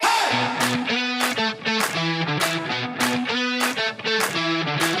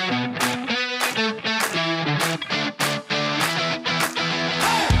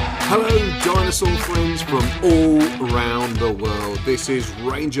dinosaur friends from all around the world. This is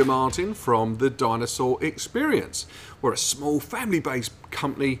Ranger Martin from the Dinosaur Experience. We're a small family-based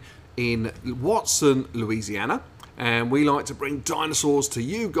company in Watson, Louisiana, and we like to bring dinosaurs to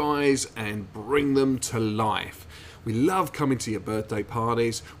you guys and bring them to life. We love coming to your birthday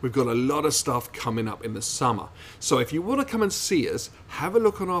parties. We've got a lot of stuff coming up in the summer. So if you want to come and see us, have a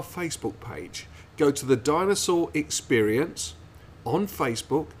look on our Facebook page. Go to the Dinosaur Experience on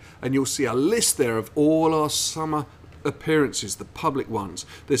Facebook and you'll see a list there of all our summer appearances, the public ones.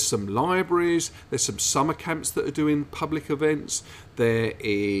 There's some libraries, there's some summer camps that are doing public events, there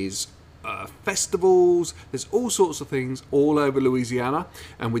is festivals, there's all sorts of things all over Louisiana,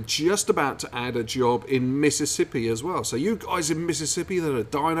 and we're just about to add a job in Mississippi as well. So you guys in Mississippi that are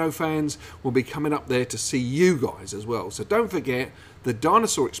dino fans will be coming up there to see you guys as well. So don't forget the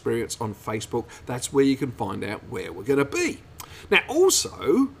Dinosaur Experience on Facebook. That's where you can find out where we're going to be. Now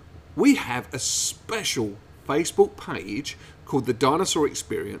also, we have a special Facebook page called the Dinosaur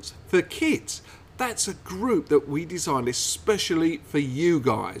Experience for Kids. That's a group that we designed especially for you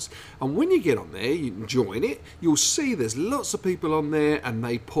guys. And when you get on there, you can join it, you'll see there's lots of people on there and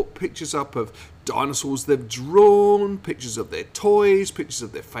they put pictures up of dinosaurs they've drawn, pictures of their toys, pictures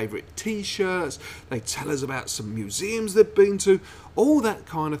of their favourite t-shirts. They tell us about some museums they've been to, all that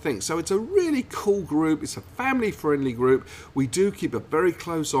kind of thing. So it's a really cool group. It's a family-friendly group. We do keep a very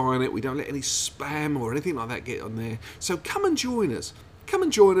close eye on it. We don't let any spam or anything like that get on there. So come and join us. Come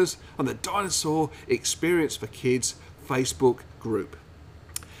and join us on the Dinosaur Experience for Kids Facebook group.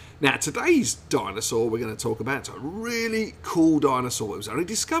 Now, today's dinosaur we're going to talk about is a really cool dinosaur. It was only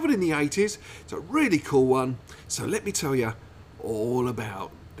discovered in the 80s. It's a really cool one. So let me tell you all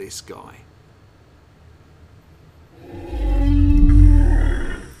about this guy.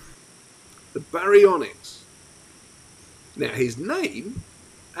 The Baryonyx. Now, his name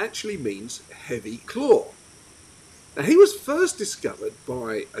actually means heavy claw. Now, he was first discovered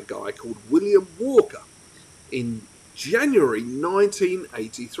by a guy called William Walker in January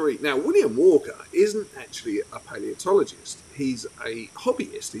 1983. Now, William Walker isn't actually a paleontologist. He's a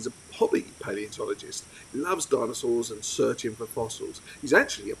hobbyist. He's a hobby paleontologist. He loves dinosaurs and searching for fossils. He's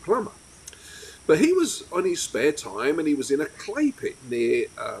actually a plumber. But he was on his spare time and he was in a clay pit near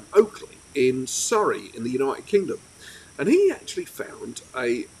Oakley in Surrey in the United Kingdom. And he actually found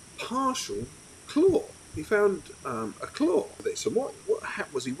a partial claw. He found a claw for this, and what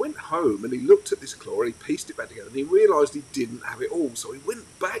happened was he went home and he looked at this claw and he pieced it back together and he realised he didn't have it all. So he went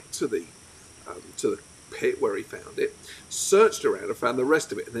back to the pit where he found it, searched around and found the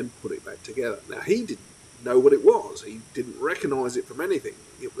rest of it and then put it back together. Now he didn't know what it was. He didn't recognise it from anything.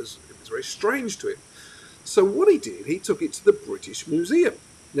 It was very strange to him. So what he did, he took it to the British Museum.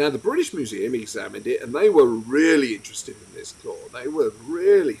 Now the British Museum examined it and they were really interested in this claw. They were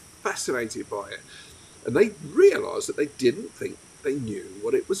really fascinated by it. And they realised that they didn't think they knew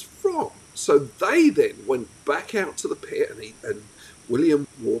what it was from. So they then went back out to the pit and William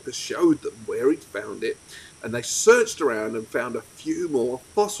Walker showed them where he'd found it. And they searched around and found a few more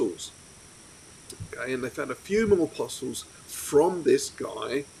fossils. Okay, and they found a few more fossils from this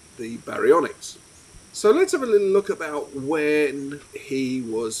guy, the Baryonyx. So let's have a little look about when he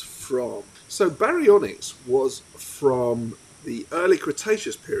was from. So Baryonyx was from the early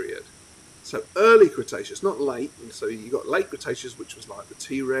Cretaceous period. So early Cretaceous, not late. And so you got late Cretaceous, which was like the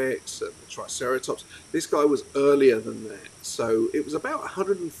T-Rex and the Triceratops. This guy was earlier than that. So it was about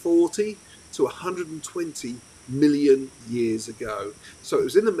 140 to 120 million years ago. So it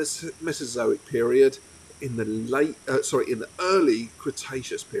was in the Mesozoic period, in the early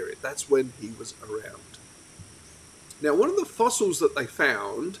Cretaceous period. That's when he was around. Now, one of the fossils that they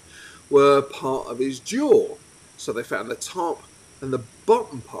found were part of his jaw. So they found the top and the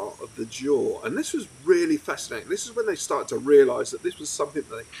bottom part of the jaw, and this was really fascinating. This is when they started to realise that this was something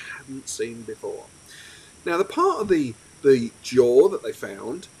that they hadn't seen before. Now, the part of the jaw that they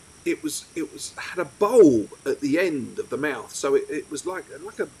found, it had a bulb at the end of the mouth, so it was like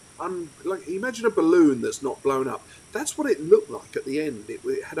imagine a balloon that's not blown up. That's what it looked like at the end.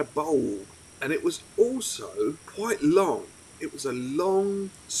 It had a bulb, and it was also quite long. It was a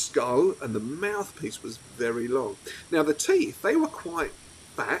long skull and the mouthpiece was very long. Now the teeth, they were quite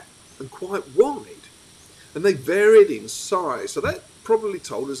fat and quite wide and they varied in size. So that probably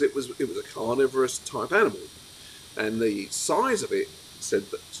told us it was a carnivorous type animal. And the size of it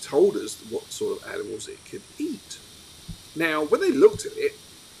told us what sort of animals it could eat. Now when they looked at it,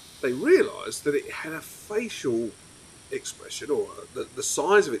 they realised that it had a facial expression, or the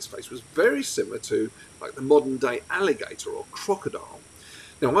size of its face was very similar to like the modern day alligator or crocodile.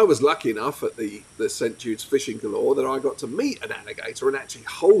 Now, I was lucky enough at the St Jude's Fishing Galore that I got to meet an alligator and actually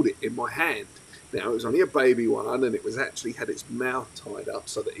hold it in my hand. Now, it was only a baby one, and it was actually had its mouth tied up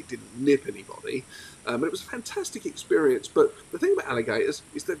so that it didn't nip anybody. But it was a fantastic experience. But the thing about alligators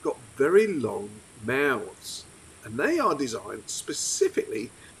is they've got very long mouths, and they are designed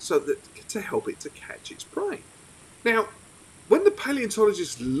specifically so that to help it to catch its prey. Now, when the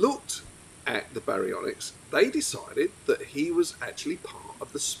paleontologists looked at the Baryonyx, they decided that he was actually part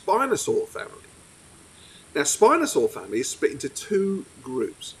of the Spinosaur family. Now, Spinosaur family is split into two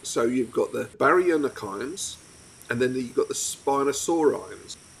groups. So you've got the Baryonychines, and then you've got the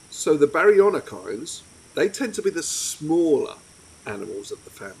Spinosaurines. So the Baryonychines, they tend to be the smaller animals of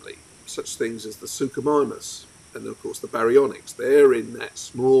the family, such things as the Suchomimus, and of course the Baryonyx. They're in that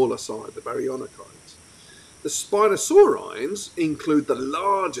smaller side, the Baryonychines. The Spinosaurines include the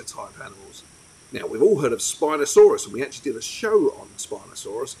larger type animals. Now, we've all heard of Spinosaurus, and we actually did a show on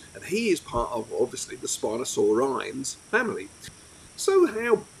Spinosaurus, and he is part of, obviously, the Spinosaurines family. So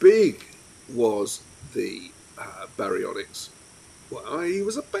how big was the Baryonyx? Well, he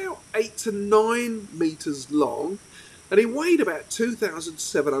was about 8 to 9 metres long, and he weighed about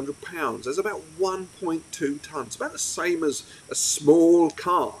 2,700 pounds. That's about 1.2 tonnes, about the same as a small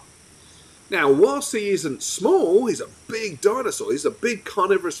car. Now, whilst he isn't small, he's a big dinosaur. He's a big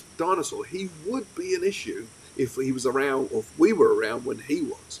carnivorous dinosaur. He would be an issue if he was around, or if we were around when he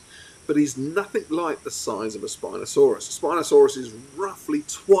was. But he's nothing like the size of a Spinosaurus. A Spinosaurus is roughly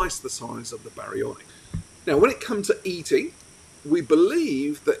twice the size of the Baryonyx. Now, when it comes to eating, we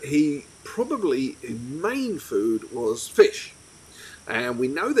believe that his main food was fish. And we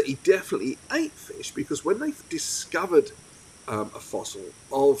know that he definitely ate fish because when they discovered a fossil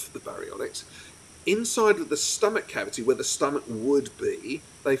of the Baryonyx, inside of the stomach cavity where the stomach would be,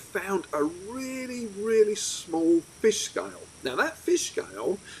 they found a really, really small fish scale. Now that fish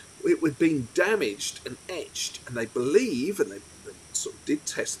scale, it had been damaged and etched, and they believe, and they sort of did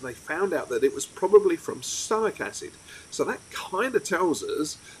tests, and they found out that it was probably from stomach acid. So that kind of tells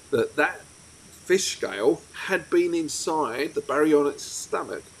us that that fish scale had been inside the Baryonyx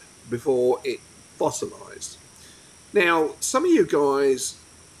stomach before it fossilized. Now, some of you guys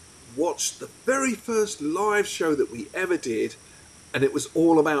watched the very first live show that we ever did, and it was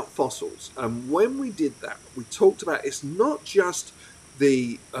all about fossils. And when we did that, we talked about it's not just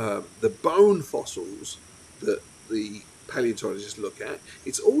the bone fossils that the paleontologists look at,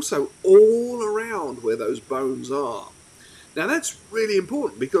 it's also all around where those bones are. Now that's really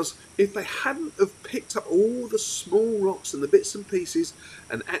important because if they hadn't have picked up all the small rocks and the bits and pieces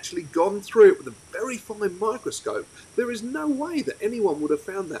and actually gone through it with a very fine microscope, there is no way that anyone would have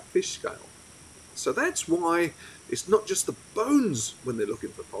found that fish scale. So that's why it's not just the bones when they're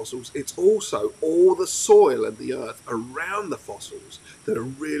looking for fossils, it's also all the soil and the earth around the fossils that are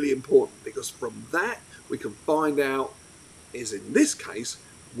really important, because from that we can find out, is in this case,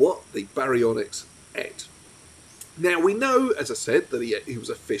 what the Baryonyx ate. Now we know, as I said, that he was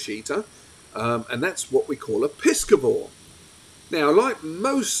a fish eater, and that's what we call a piscivore. Now, like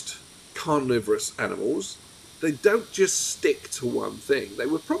most carnivorous animals, they don't just stick to one thing. They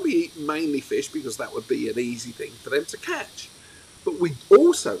would probably eat mainly fish because that would be an easy thing for them to catch. But we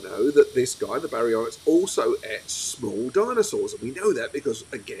also know that this guy, the Baryonyx, also ate small dinosaurs. And we know that because,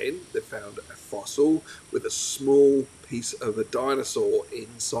 again, they found a fossil with a small piece of a dinosaur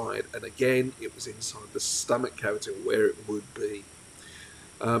inside. And again, it was inside the stomach cavity where it would be.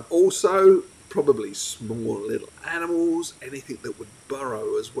 Also, probably small little animals, anything that would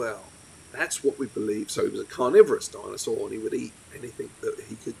burrow as well. That's what we believe. So he was a carnivorous dinosaur and he would eat anything that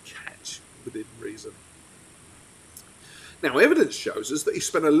he could catch within reason. Now, evidence shows us that he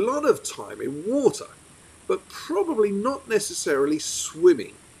spent a lot of time in water, but probably not necessarily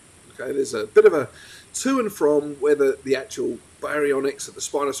swimming. Okay, there's a bit of a to and from whether the actual Baryonyx and the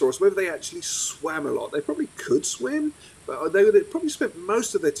Spinosaurus, whether they actually swam a lot. They probably could swim, but they probably spent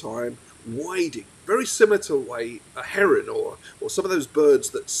most of their time wading, very similar to the way a heron or some of those birds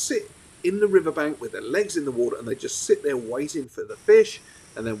that sit in the riverbank with their legs in the water and they just sit there waiting for the fish,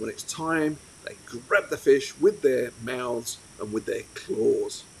 and then when it's time, they grab the fish with their mouths and with their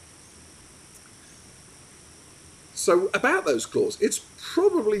claws. So about those claws, it's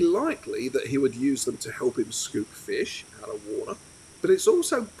probably likely that he would use them to help him scoop fish out of water, but it's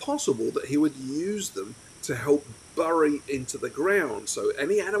also possible that he would use them to help bury into the ground. So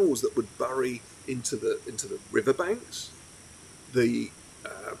any animals that would bury into the riverbanks, the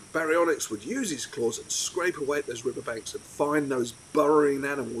Baryonyx would use his claws and scrape away at those riverbanks and find those burrowing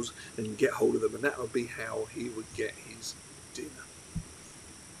animals and get hold of them, and that would be how he would get his dinner.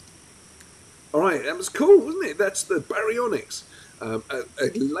 Alright, that was cool, wasn't it? That's the Baryonyx. A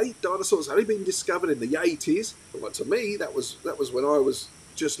late dinosaur. It's only been discovered in the 80s. Well, to me, that was when I was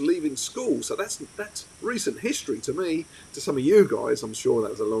just leaving school. So that's recent history to me. To some of you guys, I'm sure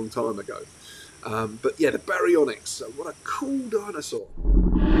that was a long time ago. But yeah, the Baryonyx. What a cool dinosaur.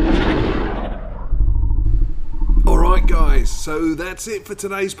 Alright guys, so that's it for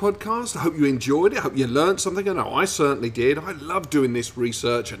today's podcast. I hope you enjoyed it, I hope you learned something. I know I certainly did. I love doing this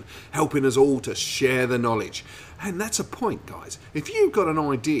research and helping us all to share the knowledge. And that's a point, guys. If you've got an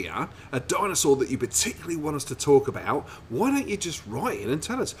idea, a dinosaur that you particularly want us to talk about, why don't you just write in and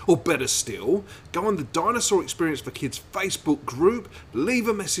tell us? Or better still, go on the Dinosaur Experience for Kids Facebook group, leave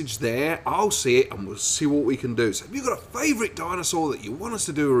a message there, I'll see it, and we'll see what we can do. So if you've got a favourite dinosaur that you want us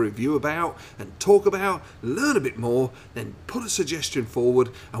to do a review about and talk about, learn a bit more, then put a suggestion forward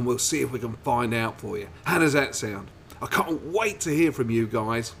and we'll see if we can find out for you. How does that sound? I can't wait to hear from you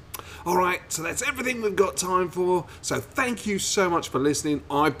guys. Alright, so that's everything we've got time for. So thank you so much for listening.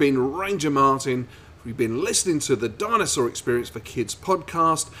 I've been Ranger Martin. We've been listening to the Dinosaur Experience for Kids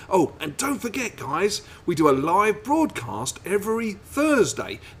podcast. Oh, and don't forget, guys, we do a live broadcast every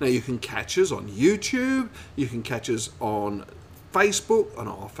Thursday. Now, you can catch us on YouTube. You can catch us on Facebook, on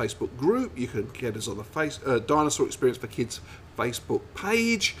our Facebook group. You can get us on the Dinosaur Experience for Kids Facebook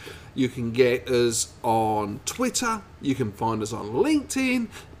page. You can get us on Twitter. You can find us on LinkedIn.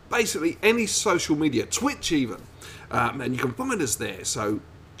 Basically, any social media, Twitch even. And you can find us there. So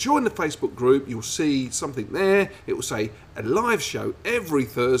join the Facebook group. You'll see something there. It will say a live show every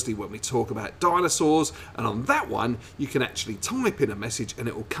Thursday when we talk about dinosaurs. And on that one, you can actually type in a message and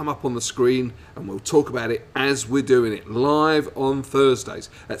it will come up on the screen and we'll talk about it as we're doing it live on Thursdays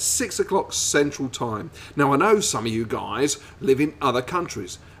at 6 o'clock Central Time. Now, I know some of you guys live in other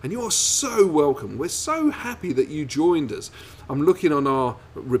countries and you're so welcome. We're so happy that you joined us. I'm looking on our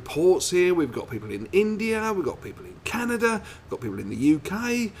reports here. We've got people in India, we've got people in Canada, we've got people in the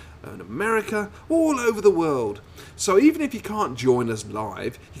UK, and America, all over the world. So even if you can't join us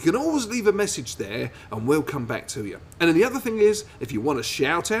live, you can always leave a message there and we'll come back to you. And then the other thing is, if you want a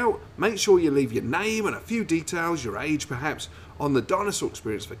shout out, make sure you leave your name and a few details, your age perhaps, on the Dinosaur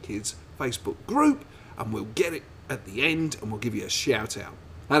Experience for Kids Facebook group, and we'll get it at the end and we'll give you a shout out.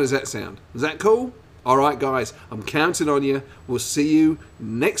 How does that sound? Is that cool? Alright guys, I'm counting on you. We'll see you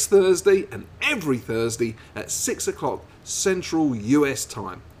next Thursday and every Thursday at 6 o'clock Central US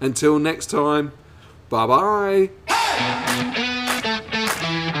time. Until next time, bye bye.